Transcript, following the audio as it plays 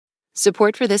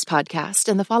Support for this podcast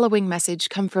and the following message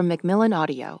come from Macmillan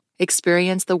Audio.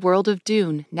 Experience the world of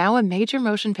Dune, now a major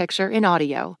motion picture in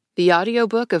audio. The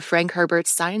audiobook of Frank Herbert's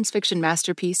science fiction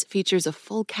masterpiece features a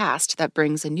full cast that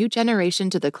brings a new generation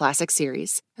to the classic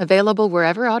series. Available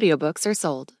wherever audiobooks are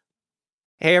sold.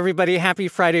 Hey everybody, happy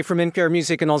Friday from NPR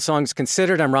Music and All Songs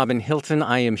Considered. I'm Robin Hilton.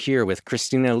 I am here with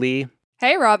Christina Lee.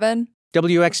 Hey, Robin.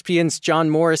 WXPN's John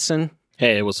Morrison.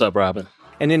 Hey, what's up, Robin?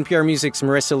 And NPR Music's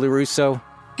Marissa LaRusso.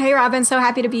 Hey, Robin. So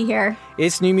happy to be here.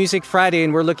 It's New Music Friday,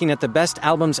 and we're looking at the best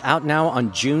albums out now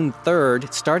on June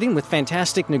 3rd, starting with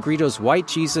Fantastic Negrito's White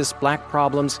Jesus, Black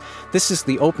Problems. This is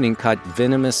the opening cut,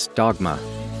 Venomous Dogma.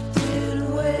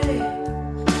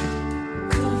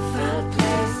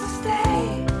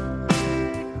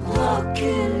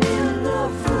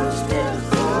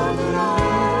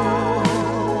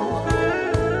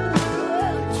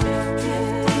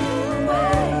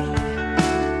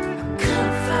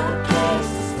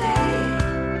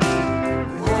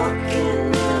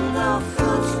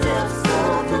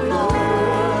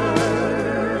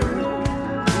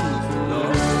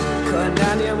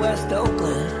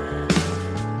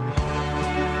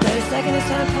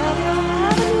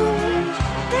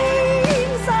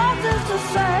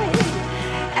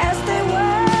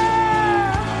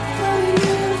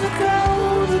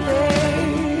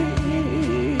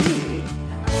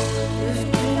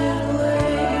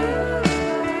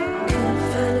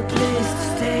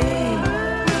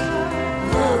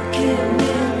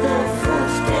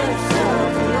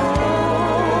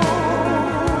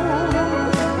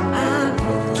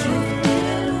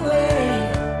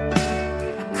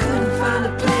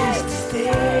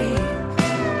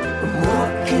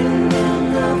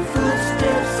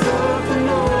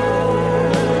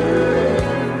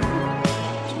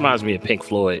 Reminds me of Pink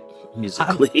Floyd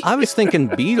musically. I was thinking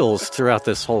Beatles throughout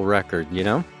this whole record, you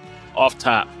know? Off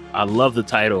top, I love the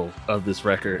title of this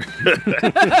record.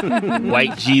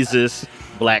 White Jesus,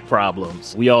 Black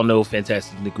Problems. We all know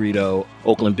Fantastic Negrito,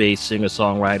 Oakland-based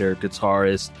singer-songwriter,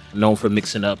 guitarist, known for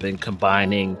mixing up and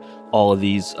combining all of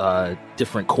these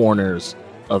different corners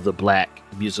of the Black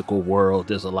musical world.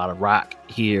 There's a lot of rock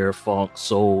here, funk,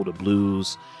 soul, the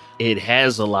blues. It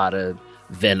has a lot of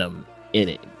venom in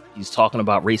it. He's talking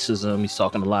about racism. He's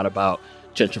talking a lot about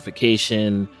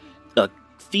gentrification. A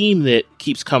theme that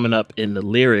keeps coming up in the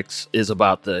lyrics is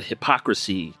about the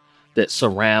hypocrisy that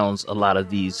surrounds a lot of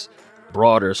these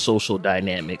broader social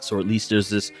dynamics, or at least there's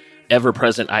this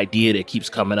ever-present idea that keeps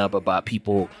coming up about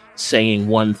people saying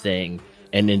one thing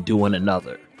and then doing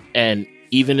another. And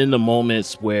even in the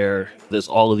moments where there's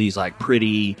all of these like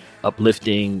pretty,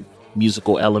 uplifting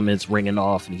musical elements ringing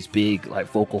off and these big like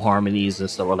vocal harmonies and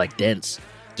stuff, or like dense,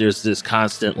 there's this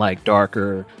constant, like,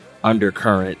 darker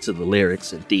undercurrent to the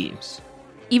lyrics and themes.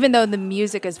 Even though the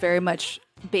music is very much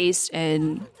based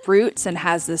in roots and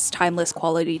has this timeless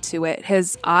quality to it,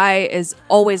 his eye is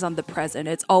always on the present.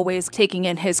 It's always taking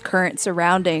in his current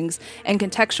surroundings and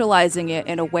contextualizing it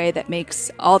in a way that makes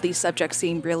all these subjects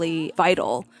seem really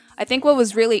vital. I think what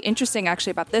was really interesting,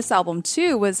 actually, about this album,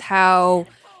 too, was how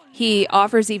he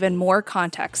offers even more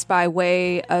context by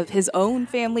way of his own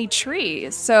family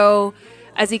tree. So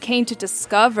as he came to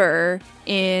discover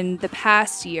in the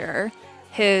past year,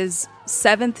 his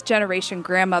 7th generation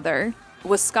grandmother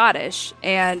was Scottish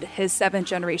and his 7th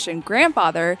generation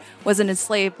grandfather was an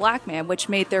enslaved Black man, which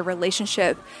made their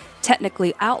relationship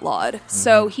technically outlawed. Mm-hmm.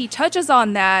 So he touches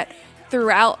on that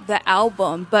throughout the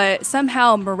album, but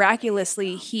somehow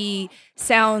miraculously he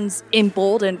sounds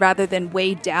emboldened rather than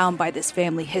weighed down by this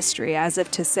family history, as if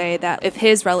to say that if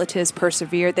his relatives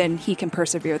persevere, then he can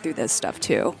persevere through this stuff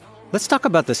too. Let's talk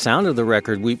about the sound of the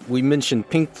record. We mentioned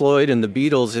Pink Floyd and the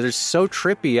Beatles. It is so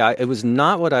trippy. It was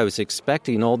not what I was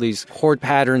expecting, all these chord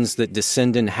patterns that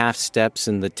descend in half steps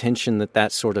and the tension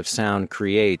that sort of sound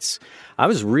creates. I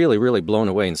was really, really blown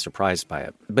away and surprised by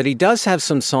it. But he does have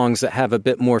some songs that have a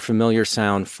bit more familiar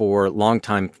sound for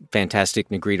longtime Fantastic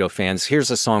Negrito fans.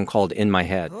 Here's a song called In My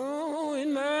Head. Oh,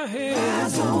 in my head.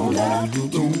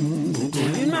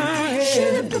 In my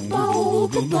head. In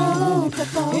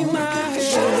my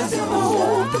head.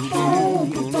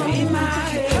 In my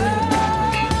head.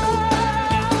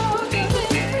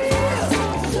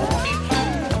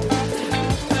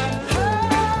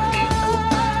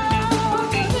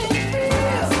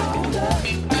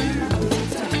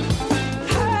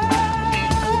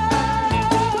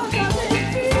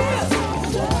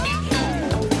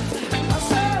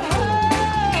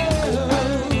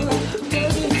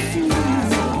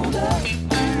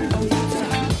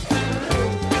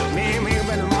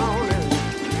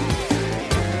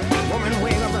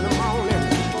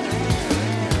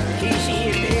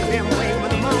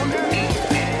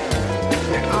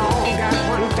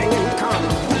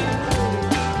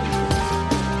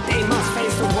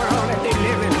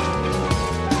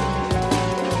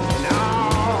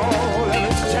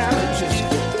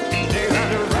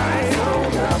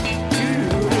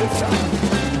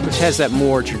 has that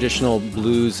more traditional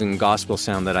blues and gospel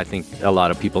sound that I think a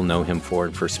lot of people know him for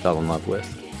and first fell in love with.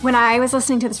 When I was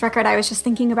listening to this record, I was just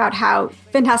thinking about how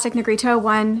Fantastic Negrito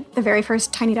won the very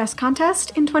first Tiny Desk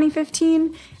contest in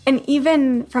 2015. And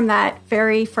even from that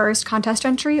very first contest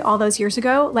entry all those years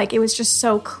ago, like, it was just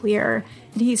so clear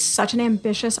that he's such an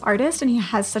ambitious artist and he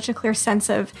has such a clear sense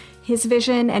of his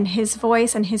vision and his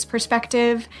voice and his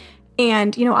perspective.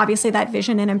 And, you know, obviously that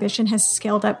vision and ambition has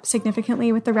scaled up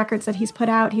significantly with the records that he's put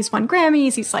out. He's won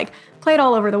Grammys. He's like played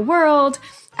all over the world.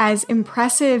 As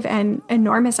impressive and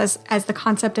enormous as the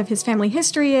concept of his family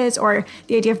history is, or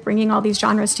the idea of bringing all these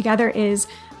genres together is,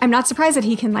 I'm not surprised that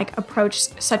he can like approach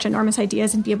such enormous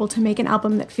ideas and be able to make an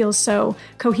album that feels so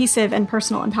cohesive and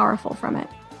personal and powerful from it.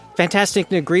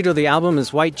 Fantastic Negrito, the album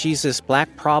is White Jesus,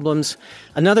 Black Problems.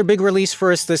 Another big release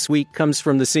for us this week comes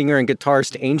from the singer and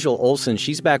guitarist Angel Olsen.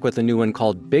 She's back with a new one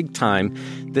called Big Time.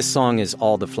 This song is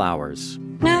All the Flowers.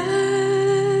 Never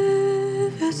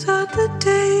thought the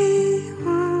day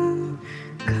would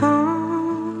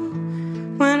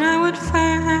come when I would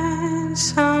find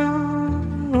someone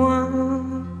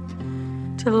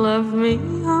to love me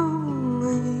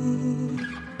only,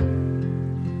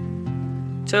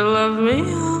 to love me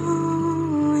only.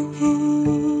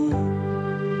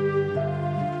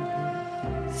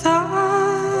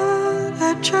 Thought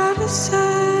I'd try to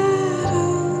settle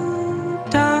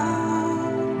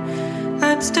down,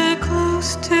 I'd stay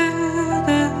close to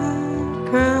the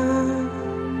ground,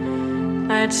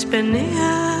 I'd spend the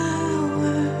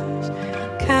hours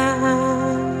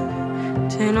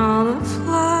counting all the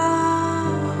flowers.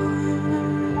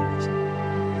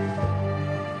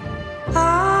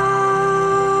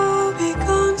 I'll be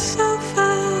gone so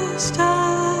fast,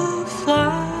 I'll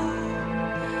fly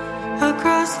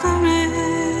across the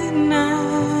midnight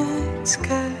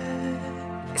sky.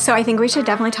 So I think we should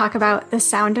definitely talk about the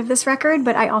sound of this record,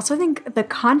 but I also think the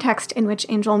context in which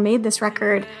Angel made this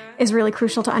record is really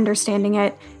crucial to understanding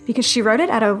it, because she wrote it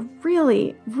at a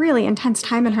really, really intense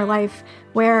time in her life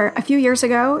where a few years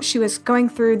ago she was going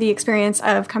through the experience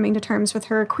of coming to terms with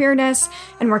her queerness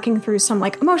and working through some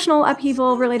like emotional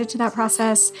upheaval related to that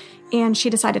process. And she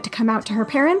decided to come out to her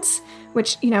parents,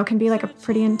 which, you know, can be like a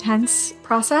pretty intense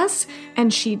process.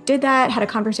 And she did that, had a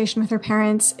conversation with her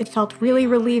parents. It felt really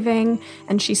relieving.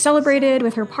 And she celebrated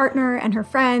with her partner and her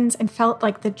friends and felt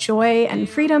like the joy and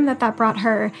freedom that that brought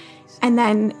her. And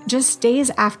then just days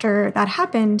after that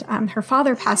happened, her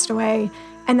father passed away.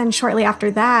 And then shortly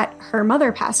after that, her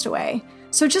mother passed away.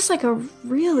 So just like a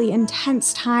really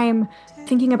intense time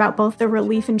thinking about both the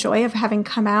relief and joy of having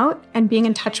come out and being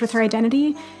in touch with her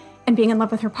identity and being in love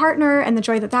with her partner and the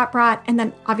joy that that brought. And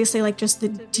then obviously like just the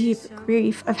deep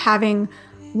grief of having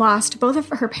lost both of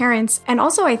her parents. And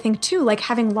also I think too, like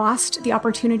having lost the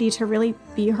opportunity to really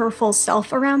be her full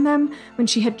self around them when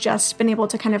she had just been able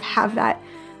to kind of have that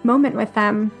moment with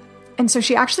them. And so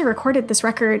she actually recorded this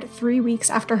record 3 weeks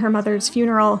after her mother's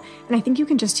funeral. And I think you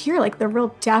can just hear like the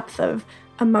real depth of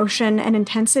emotion and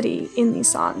intensity in these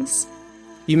songs.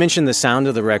 You mentioned the sound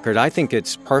of the record. I think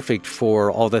it's perfect for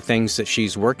all the things that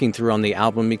she's working through on the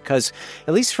album because,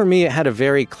 at least for me, it had a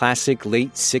very classic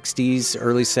late 60s,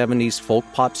 early 70s folk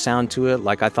pop sound to it.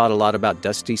 Like I thought a lot about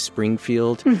Dusty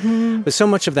Springfield. Mm-hmm. But so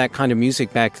much of that kind of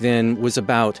music back then was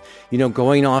about, you know,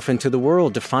 going off into the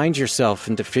world to find yourself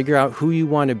and to figure out who you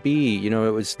want to be. You know,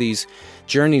 it was these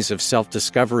journeys of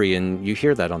self-discovery, and you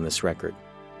hear that on this record.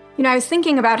 You know, I was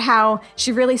thinking about how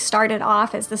she really started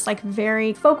off as this like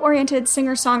very folk-oriented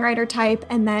singer-songwriter type,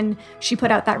 and then she put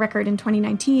out that record in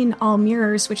 2019, All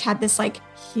Mirrors, which had this like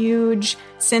huge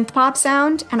synth pop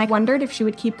sound, and I wondered if she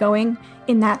would keep going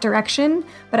in that direction.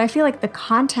 But I feel like the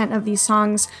content of these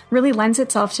songs really lends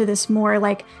itself to this more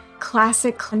like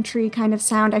classic country kind of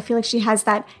sound. I feel like she has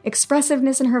that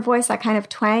expressiveness in her voice, that kind of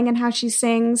twang in how she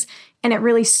sings, and it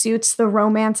really suits the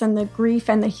romance and the grief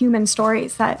and the human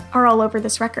stories that are all over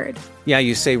this record. Yeah,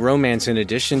 you say romance in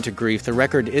addition to grief. The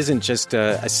record isn't just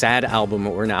a sad album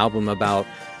or an album about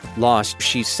loss.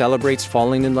 She celebrates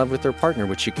falling in love with her partner,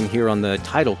 which you can hear on the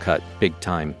title cut, Big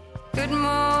Time. Good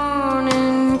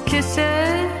morning,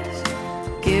 kisses,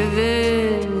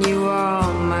 giving you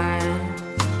all mine.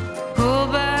 Pull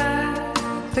back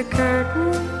the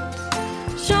curtains,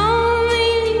 show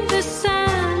me the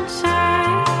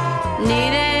sunshine.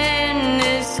 Needing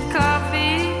this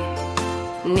coffee,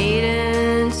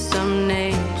 needing some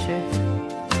nature.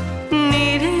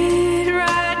 Need it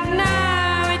right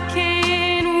now, it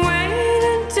can't wait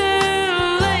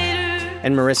until later.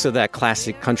 And Marissa, that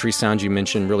classic country sound you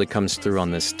mentioned really comes through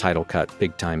on this title cut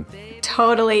big time.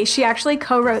 Totally. She actually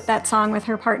co-wrote that song with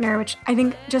her partner, which I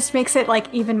think just makes it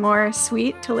like even more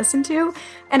sweet to listen to.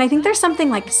 And I think there's something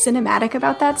like cinematic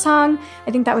about that song.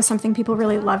 I think that was something people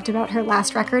really loved about her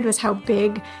last record, was how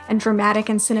big and dramatic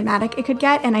and cinematic it could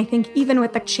get. And I think even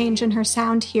with the change in her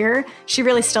sound here, she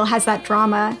really still has that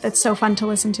drama that's so fun to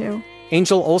listen to.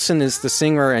 Angel Olsen is the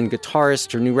singer and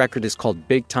guitarist. Her new record is called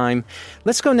Big Time.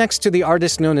 Let's go next to the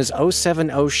artist known as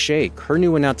 070 Shake. Her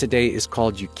new one out today is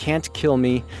called You Can't Kill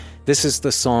Me. This is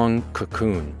the song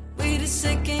Cocoon. Wait a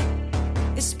second,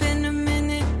 it's been a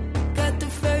minute. Got the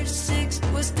first 6,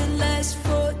 what's the last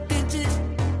 4 digits?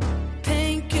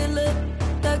 Painkiller,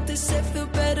 doctor said feel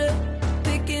better.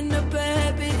 Picking up a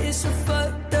habit, it's a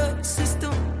fucked up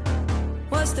system.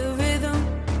 What's the rhythm?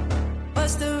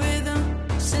 What's the rhythm?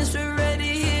 Since we're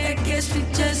ready here, I guess we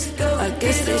just go. I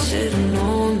guess they should've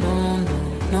known,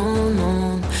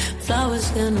 no. Flowers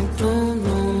gonna bloom,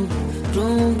 bloom,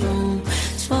 bloom, bloom.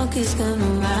 Smoke is gonna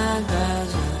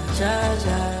rise.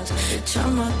 They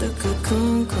charm out the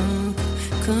cocoon.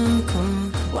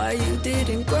 Why you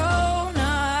didn't grow? Now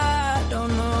I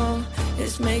don't know.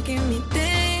 It's making me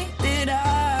think that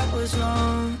I was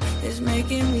wrong. It's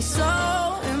making me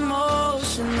so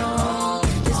emotional.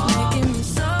 It's making me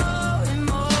so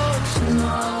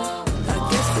emotional. I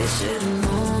guess they should've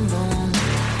known, no.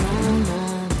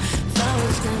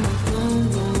 Flowers gonna bloom,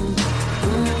 bloom,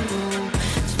 bloom, bloom.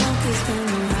 Smoke is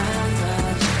gonna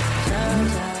rise.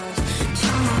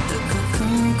 Charm out the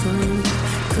cocoon.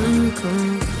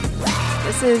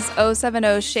 This is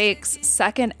 070 Shake's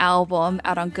second album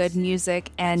out on Good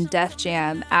Music and Def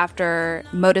Jam after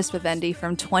Modus Vivendi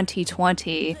from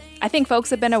 2020. I think folks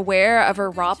have been aware of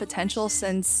her raw potential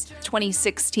since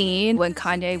 2016 when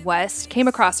Kanye West came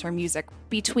across her music.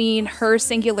 Between her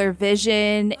singular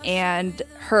vision and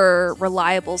her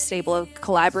reliable stable of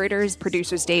collaborators,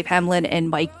 producers Dave Hemlin and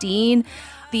Mike Dean,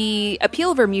 the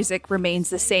appeal of her music remains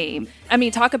the same. I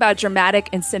mean, talk about dramatic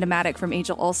and cinematic from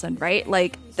Angel Olsen, right?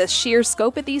 Like, the sheer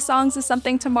scope of these songs is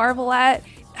something to marvel at.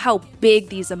 How big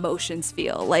these emotions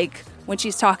feel. Like, when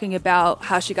she's talking about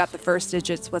how she got the first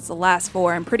digits, what's the last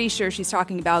 4, I'm pretty sure she's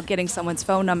talking about getting someone's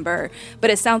phone number, but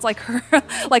it sounds like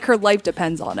her life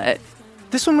depends on it.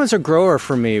 This one was a grower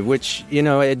for me, which,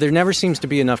 there never seems to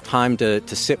be enough time to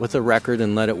sit with a record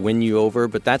and let it win you over,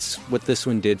 but that's what this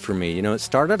one did for me. It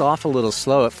started off a little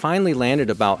slow. It finally landed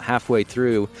about halfway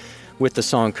through with the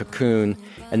song Cocoon,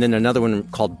 and then another one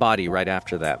called Body right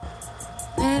after that.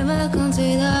 Never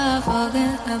consider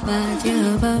forget about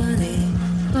your body.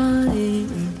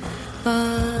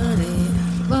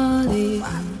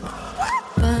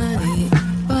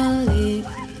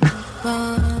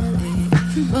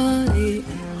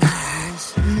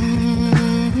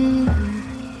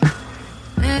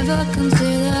 Never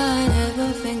consider,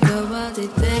 never think about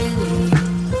it daily.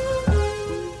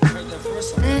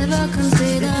 Never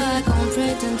consider, don't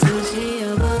pretend to see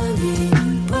your body.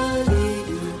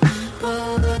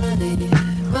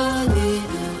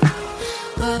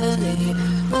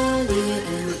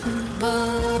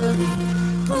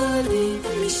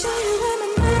 Let me show you where my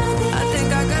body. I think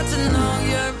I got to know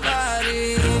your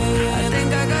body. I think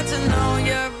I got to know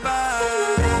your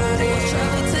body.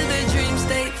 Travel to the dream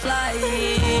state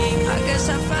flying. I guess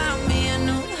I found me a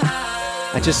new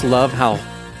high. I just love how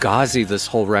gauzy this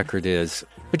whole record is.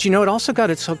 But it also got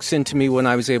its hooks into me when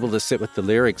I was able to sit with the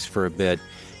lyrics for a bit.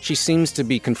 She seems to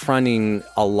be confronting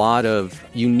a lot of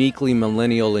uniquely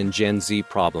millennial and Gen Z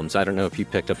problems. I don't know if you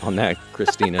picked up on that,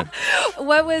 Christina.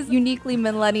 What was uniquely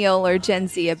millennial or Gen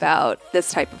Z about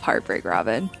this type of heartbreak,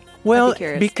 Robin? Well,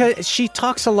 because she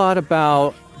talks a lot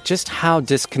about just how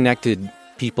disconnected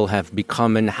people have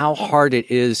become and how hard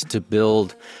it is to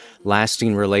build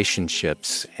lasting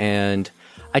relationships. And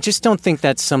I just don't think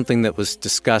that's something that was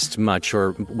discussed much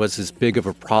or was as big of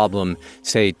a problem,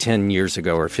 say, 10 years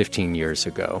ago or 15 years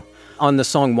ago. On the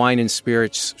song Wine and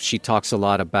Spirits, she talks a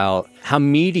lot about how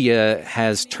media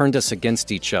has turned us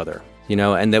against each other,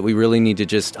 and that we really need to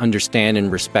just understand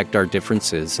and respect our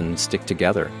differences and stick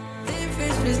together.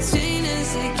 Difference between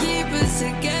us and keep us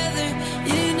together.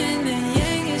 Yin and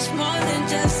yang is more than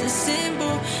just a symbol.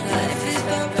 Life is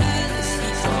about balance,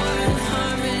 war and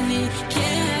harmony.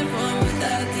 Can't have one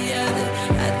without the other.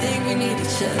 I think we need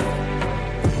each other.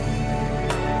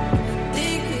 I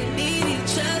think we need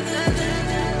each other.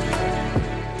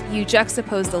 You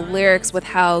juxtapose the lyrics with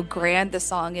how grand the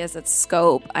song is, its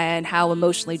scope, and how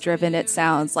emotionally driven it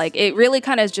sounds. Like, it really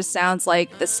kind of just sounds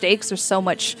like the stakes are so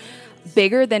much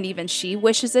bigger than even she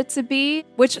wishes it to be,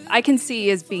 which I can see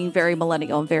as being very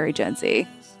millennial and very Gen Z.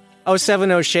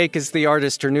 070 Shake is the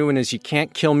artist. Her new one is You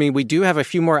Can't Kill Me. We do have a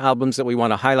few more albums that we want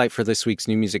to highlight for this week's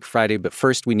New Music Friday, but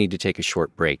first we need to take a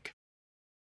short break.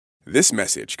 This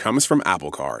message comes from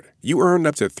Apple Card. You earn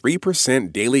up to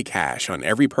 3% daily cash on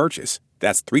every purchase.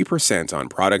 That's 3% on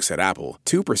products at Apple,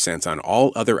 2% on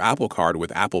all other Apple Card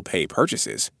with Apple Pay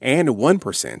purchases, and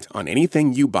 1% on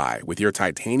anything you buy with your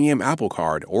titanium Apple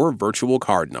Card or virtual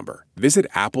card number. Visit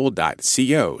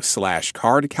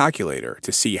apple.co/card calculator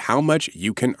to see how much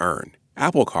you can earn.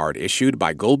 Apple Card issued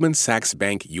by Goldman Sachs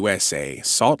Bank USA,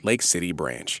 Salt Lake City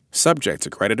branch. Subject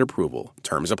to credit approval.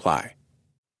 Terms apply.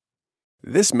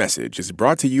 This message is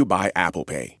brought to you by Apple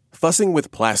Pay. Fussing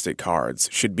with plastic cards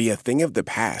should be a thing of the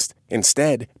past.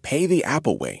 Instead, pay the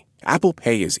Apple way. Apple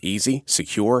Pay is easy,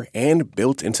 secure, and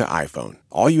built into iPhone.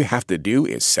 All you have to do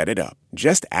is set it up.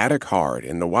 Just add a card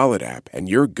in the Wallet app and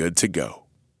you're good to go.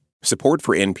 Support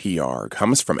for NPR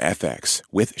comes from FX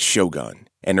with Shogun,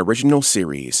 an original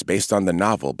series based on the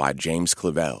novel by James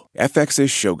Clavell.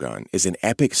 FX's Shogun is an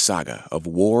epic saga of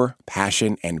war,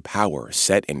 passion, and power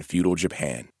set in feudal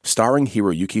Japan, starring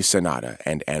Hiroyuki Sanada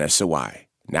and Anna Sawai.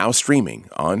 Now streaming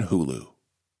on Hulu.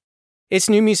 It's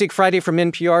New Music Friday from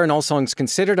NPR and All Songs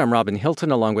Considered. I'm Robin Hilton,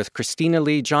 along with Christina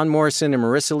Lee, John Morrison, and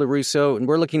Marissa LaRusso, and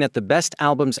we're looking at the best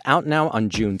albums out now on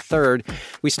June 3rd.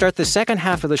 We start the second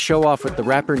half of the show off with the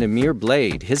rapper Namir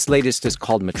Blade. His latest is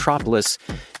called Metropolis.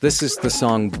 This is the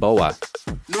song Boa.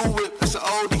 New whip, it's an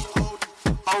oldie.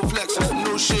 Old flex, it's some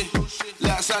new shit.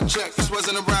 Last I checked, this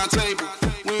wasn't a round table.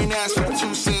 We ain't asked for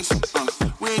 2 cents.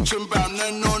 We ain't tripping about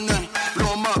nothing on nothing.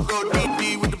 Blow 'em up, go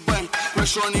DB with the bang.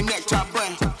 Pressure on the neck, top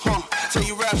bang. Tell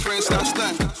your rap friends stop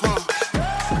stunning.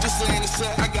 Just saying it's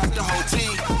set, I got the whole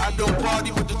team. I don't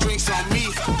party with the drinks on me.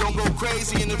 Don't go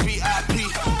crazy in the VIP.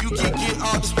 You can get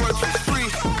all this work for free.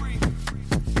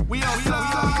 We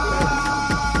outside.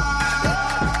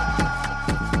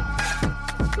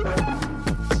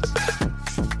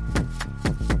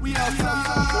 We outside.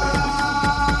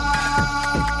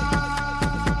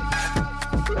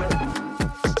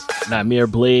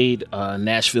 Namir Blade,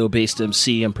 Nashville-based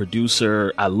MC and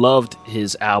producer. I loved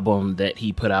his album that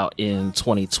he put out in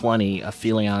 2020,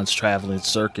 Aphelions Traveling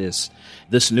Circus.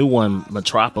 This new one,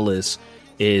 Metropolis,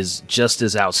 is just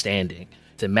as outstanding.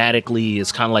 Thematically,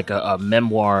 it's kind of like a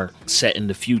memoir set in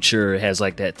the future. It has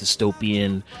like that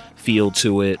dystopian feel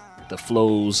to it. The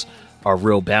flows are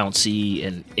real bouncy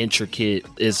and intricate.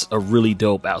 It's a really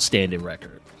dope, outstanding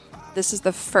record. This is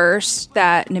the first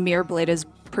that Namir Blade has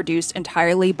produced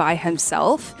entirely by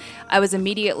himself. I was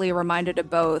immediately reminded of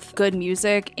both Good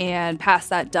Music and Pass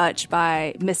That Dutch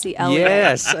by Missy Elliott.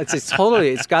 Yes, it's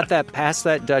got that Pass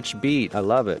That Dutch beat. I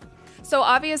love it. So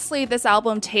obviously this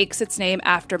album takes its name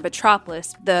after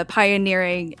Metropolis, the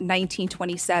pioneering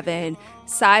 1927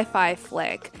 sci-fi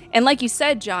flick. And like you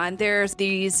said, John, there's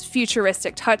these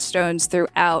futuristic touchstones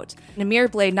throughout. Namir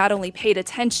Blade not only paid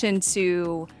attention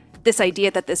to this idea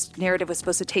that this narrative was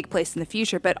supposed to take place in the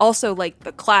future, but also like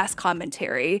the class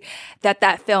commentary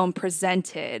that film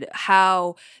presented,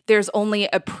 how there's only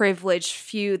a privileged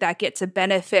few that get to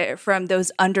benefit from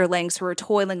those underlings who are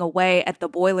toiling away at the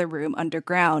boiler room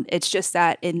underground. It's just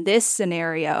that in this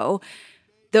scenario,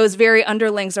 those very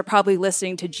underlings are probably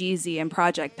listening to Jeezy and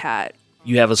Project Pat.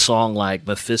 You have a song like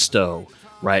Mephisto,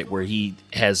 right, where he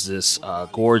has this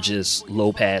gorgeous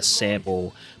low-pass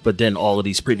sample, but then all of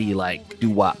these pretty, like,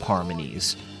 doo-wop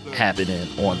harmonies happening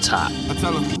on top. I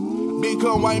tell him, big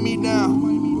come wipe me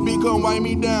down, big come wipe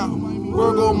me down.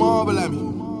 World go marvel at me.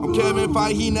 I'm Kevin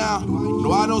Feige now.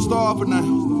 No, I don't starve for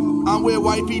nothing. I'm with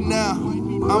wifey now.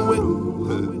 I'm with...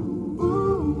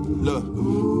 Look,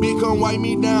 big come wipe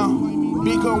me down,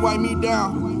 big come wipe me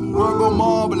down. World go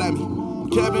marvel at me.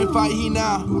 Kevin Feige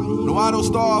now. No, I don't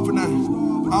starve for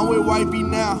nothing. I'm with wifey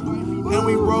now. And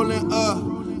we rolling up.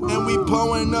 And we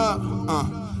pulling up.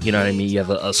 You know what I mean? You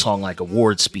have a song like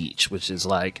Award Speech, which is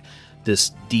like this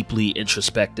deeply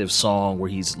introspective song where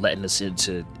he's letting us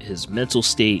into his mental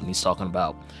state, and he's talking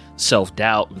about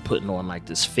self-doubt and putting on like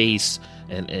this face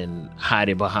and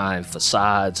hiding behind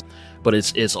facades. But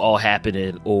it's all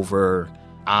happening over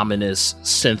ominous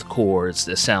synth chords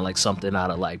that sound like something out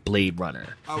of like Blade Runner.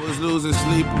 I was losing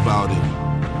sleep about it.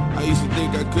 I used to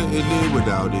think I couldn't live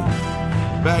without it.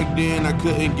 Back then I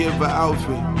couldn't give her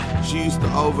outfit. She used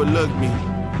to overlook me.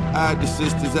 I had the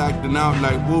sisters acting out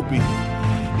like Whoopi,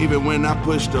 even when I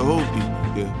pushed the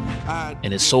hoopy. Yeah.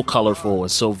 And it's so colorful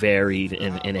and so varied,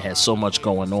 and it has so much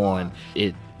going on.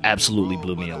 It absolutely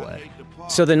blew me away.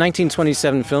 So the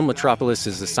 1927 film Metropolis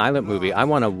is a silent movie. I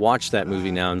want to watch that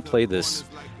movie now and play this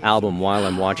album while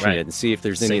I'm watching it and see if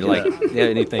there's anything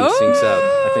syncs up.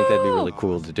 I think that'd be really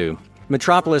cool to do.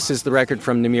 Metropolis is the record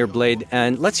from Namir Blade.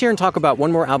 And let's hear and talk about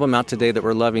one more album out today that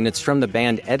we're loving. It's from the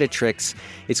band Editrix.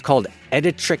 It's called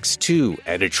Editrix 2.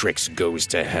 Editrix Goes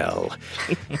to Hell.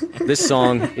 This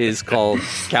song is called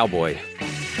Cowboy.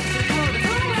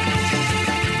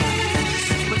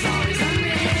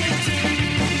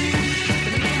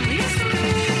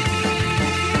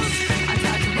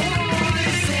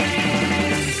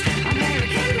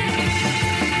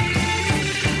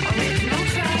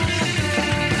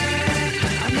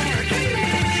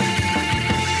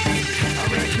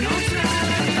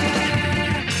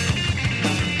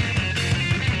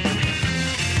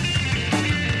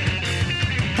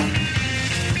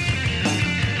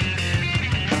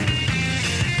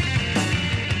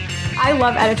 I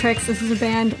love Editrix. This is a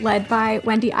band led by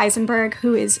Wendy Eisenberg,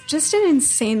 who is just an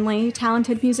insanely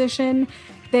talented musician.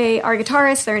 They are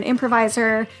guitarists, they're an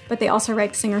improviser, but they also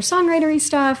write singer-songwritery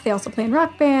stuff. They also play in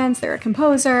rock bands, they're a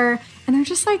composer, and they're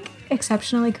just like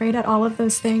exceptionally great at all of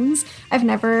those things. I've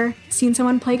never seen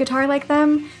someone play guitar like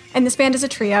them. And this band is a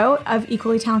trio of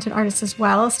equally talented artists as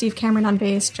well. Steve Cameron on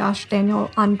bass, Josh Daniel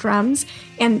on drums.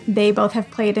 And they both have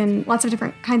played in lots of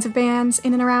different kinds of bands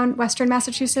in and around Western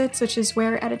Massachusetts, which is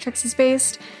where Editrix is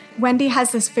based. Wendy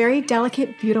has this very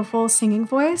delicate, beautiful singing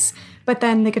voice, but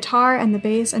then the guitar and the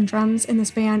bass and drums in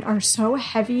this band are so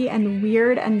heavy and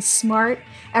weird and smart.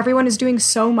 Everyone is doing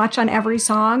so much on every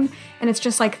song, and it's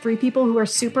just like three people who are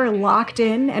super locked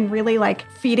in and really like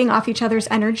feeding off each other's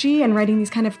energy and writing these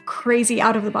kind of crazy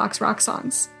out-of-the-box rock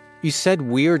songs. You said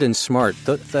weird and smart.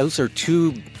 Those are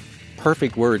two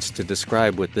perfect words to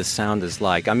describe what this sound is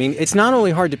like. I mean, it's not only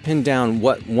hard to pin down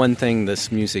what one thing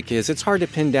this music is, it's hard to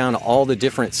pin down all the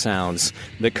different sounds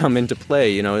that come into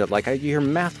play. You know, like you hear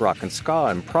math rock and ska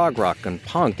and prog rock and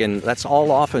punk, and that's all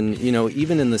often, you know,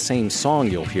 even in the same song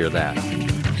you'll hear that.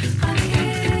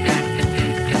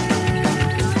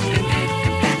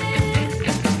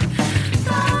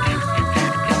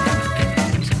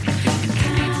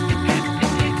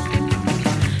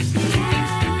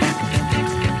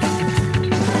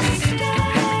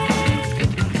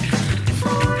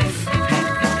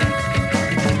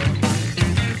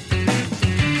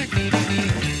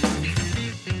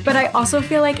 But I also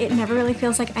feel like it never really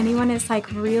feels like anyone is like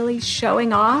really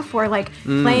showing off or like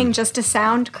playing just to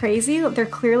sound crazy. They're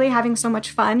clearly having so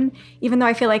much fun, even though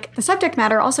I feel like the subject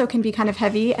matter also can be kind of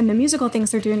heavy and the musical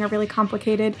things they're doing are really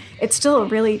complicated. It's still a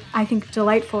really, I think,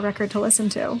 delightful record to listen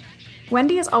to.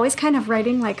 Wendy is always kind of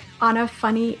writing like on a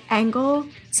funny angle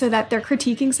so that they're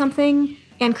critiquing something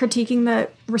and critiquing the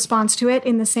response to it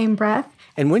in the same breath.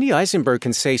 And Wendy Eisenberg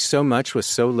can say so much with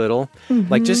so little.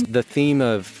 Like just the theme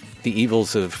of the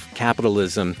evils of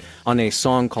capitalism on a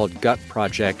song called Gut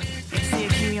Project. It's the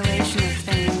accumulation of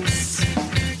things.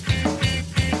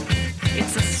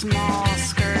 It's a small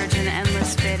scourge and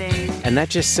endless bidding. And that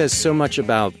just says so much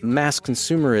about mass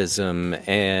consumerism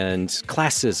and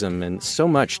classism and so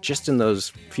much just in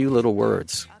those few little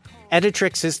words.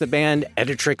 Editrix is the band.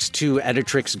 Editrix 2,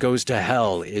 Editrix Goes to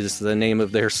Hell is the name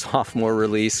of their sophomore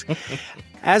release.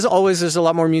 As always, there's a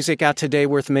lot more music out today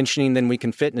worth mentioning than we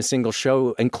can fit in a single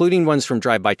show, including ones from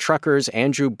Drive-By Truckers,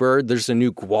 Andrew Bird. There's a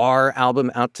new Gwar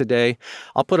album out today.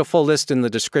 I'll put a full list in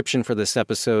the description for this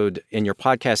episode in your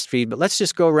podcast feed, but let's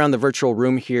just go around the virtual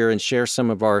room here and share some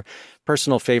of our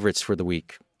personal favorites for the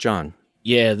week. John.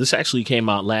 Yeah, this actually came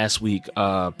out last week,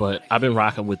 but I've been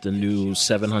rocking with the new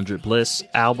 700 Bliss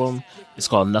album. It's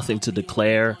called Nothing to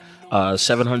Declare.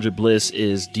 700 Bliss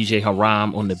is DJ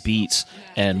Haram on the beats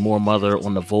and More Mother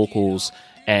on the vocals,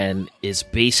 and it's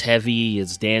bass heavy,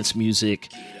 it's dance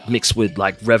music mixed with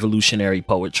like revolutionary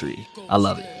poetry. I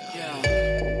love it.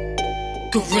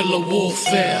 Guerrilla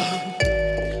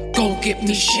warfare, go get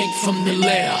me shake from the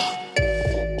lair.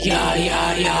 Yeah,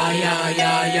 yeah, yeah, yeah,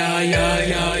 yeah, yeah, yeah,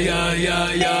 yeah, yeah,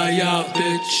 yeah, yeah, yeah,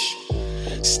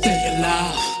 bitch. Stay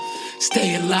alive,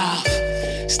 stay alive,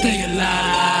 stay alive.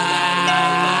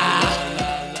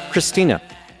 Christina.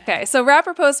 Okay, so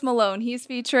rapper Post Malone, he's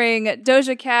featuring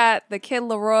Doja Cat, The Kid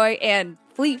Laroi, and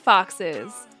Fleet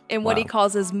Foxes in what he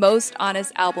calls his most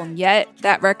honest album yet.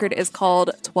 That record is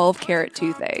called 12 Karat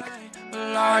Toothache.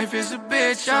 Life is a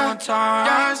bitch on time.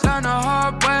 Yeah, it's learned the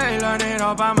hard way, learn it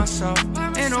all by myself.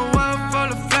 In a world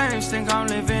full of flames, think I'm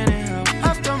living in hell.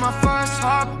 After my first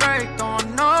heartbreak, don't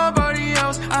want nobody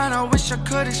else. And I wish wish I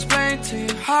could explain to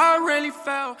you how I really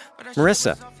felt.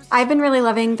 Marissa. I've been really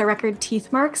loving the record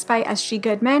Teeth Marks by S.G.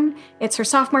 Goodman. It's her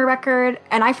sophomore record,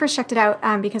 and I first checked it out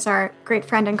because our great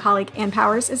friend and colleague Ann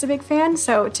Powers is a big fan.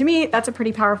 So to me, that's a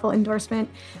pretty powerful endorsement.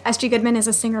 S.G. Goodman is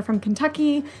a singer from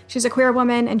Kentucky. She's a queer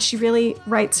woman, and she really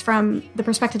writes from the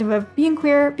perspective of being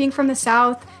queer, being from the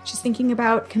South. She's thinking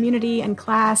about community and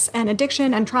class and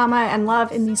addiction and trauma and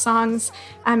love in these songs.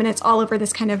 And it's all over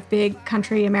this kind of big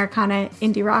country Americana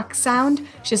indie rock sound.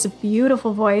 She has a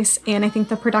beautiful voice, and I think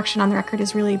the production on the record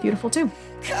is really beautiful too.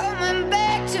 Coming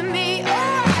back to me, oh,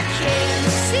 I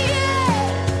can't see it.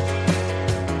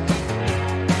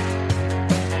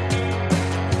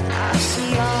 I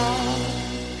see all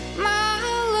my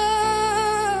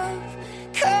love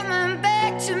coming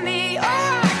back to me, oh,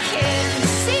 I can't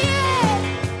see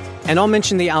it. And I'll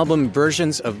mention the album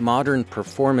Versions of Modern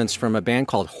Performance from a band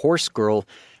called Horse Girl.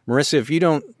 Marissa, if you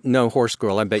don't know Horse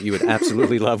Girl, I bet you would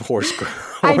absolutely love Horse Girl.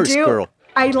 I do.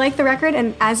 I like the record,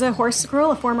 and as a horse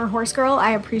girl, a former horse girl,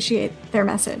 I appreciate their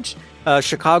message.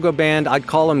 Chicago band, I'd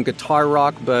call them guitar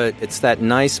rock, but it's that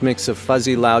nice mix of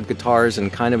fuzzy, loud guitars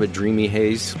and kind of a dreamy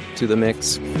haze to the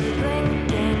mix.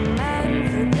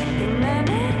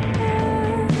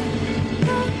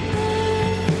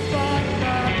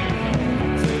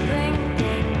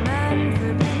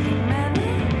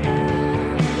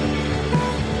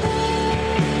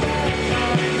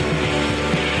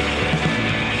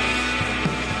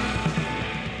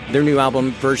 Their new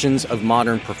album, Versions of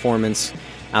Modern Performance,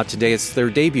 out today. It's their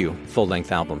debut full-length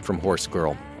album from Horse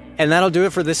Girl. And that'll do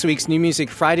it for this week's New Music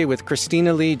Friday with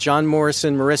Christina Lee, John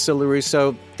Morrison, Marissa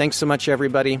LaRusso. Thanks so much,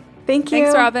 everybody. Thank you.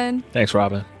 Thanks, Robin. Thanks,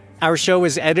 Robin. Our show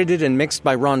was edited and mixed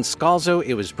by Ron Scalzo.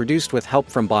 It was produced with help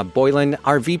from Bob Boylan.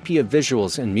 Our VP of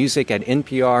Visuals and Music at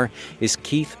NPR is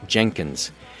Keith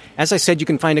Jenkins. As I said, you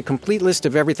can find a complete list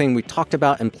of everything we talked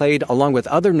about and played, along with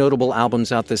other notable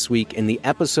albums out this week, in the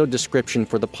episode description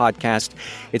for the podcast.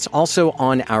 It's also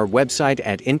on our website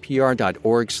at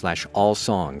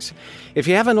npr.org/allsongs. If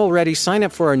you haven't already, sign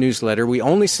up for our newsletter. We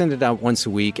only send it out once a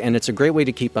week, and it's a great way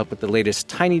to keep up with the latest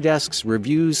Tiny Desks,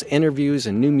 reviews, interviews,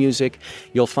 and new music.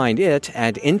 You'll find it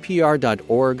at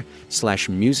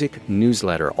npr.org/music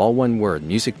newsletter. All one word,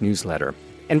 music newsletter.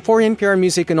 And for NPR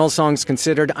Music and All Songs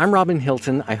Considered, I'm Robin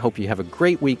Hilton. I hope you have a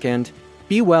great weekend.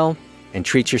 Be well and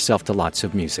treat yourself to lots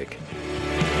of music.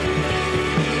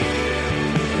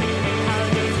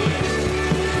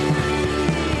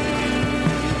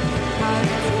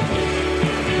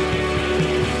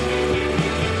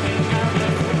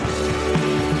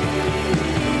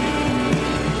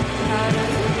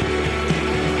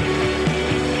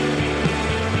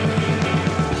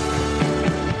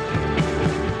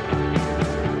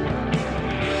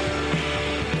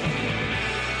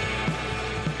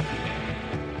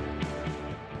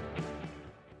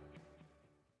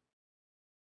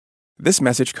 This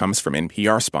message comes from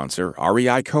NPR sponsor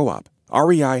REI Co-op.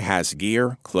 REI has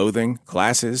gear, clothing,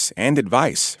 classes, and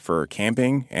advice for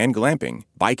camping and glamping,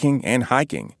 biking and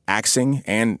hiking, axing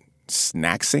and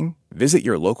snacksing. Visit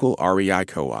your local REI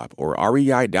Co-op or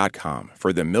rei.com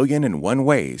for the 1,000,001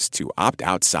 ways to opt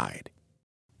outside.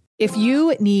 If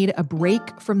you need a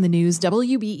break from the news,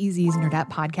 WBEZ's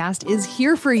Nerdette podcast is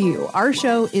here for you. Our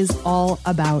show is all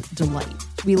about delight.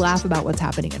 We laugh about what's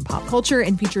happening in pop culture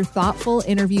and feature thoughtful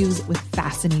interviews with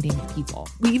fascinating people.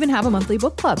 We even have a monthly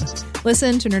book club.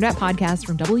 Listen to Nerdette Podcast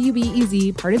from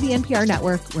WBEZ, part of the NPR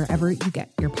network, wherever you get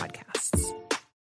your podcasts.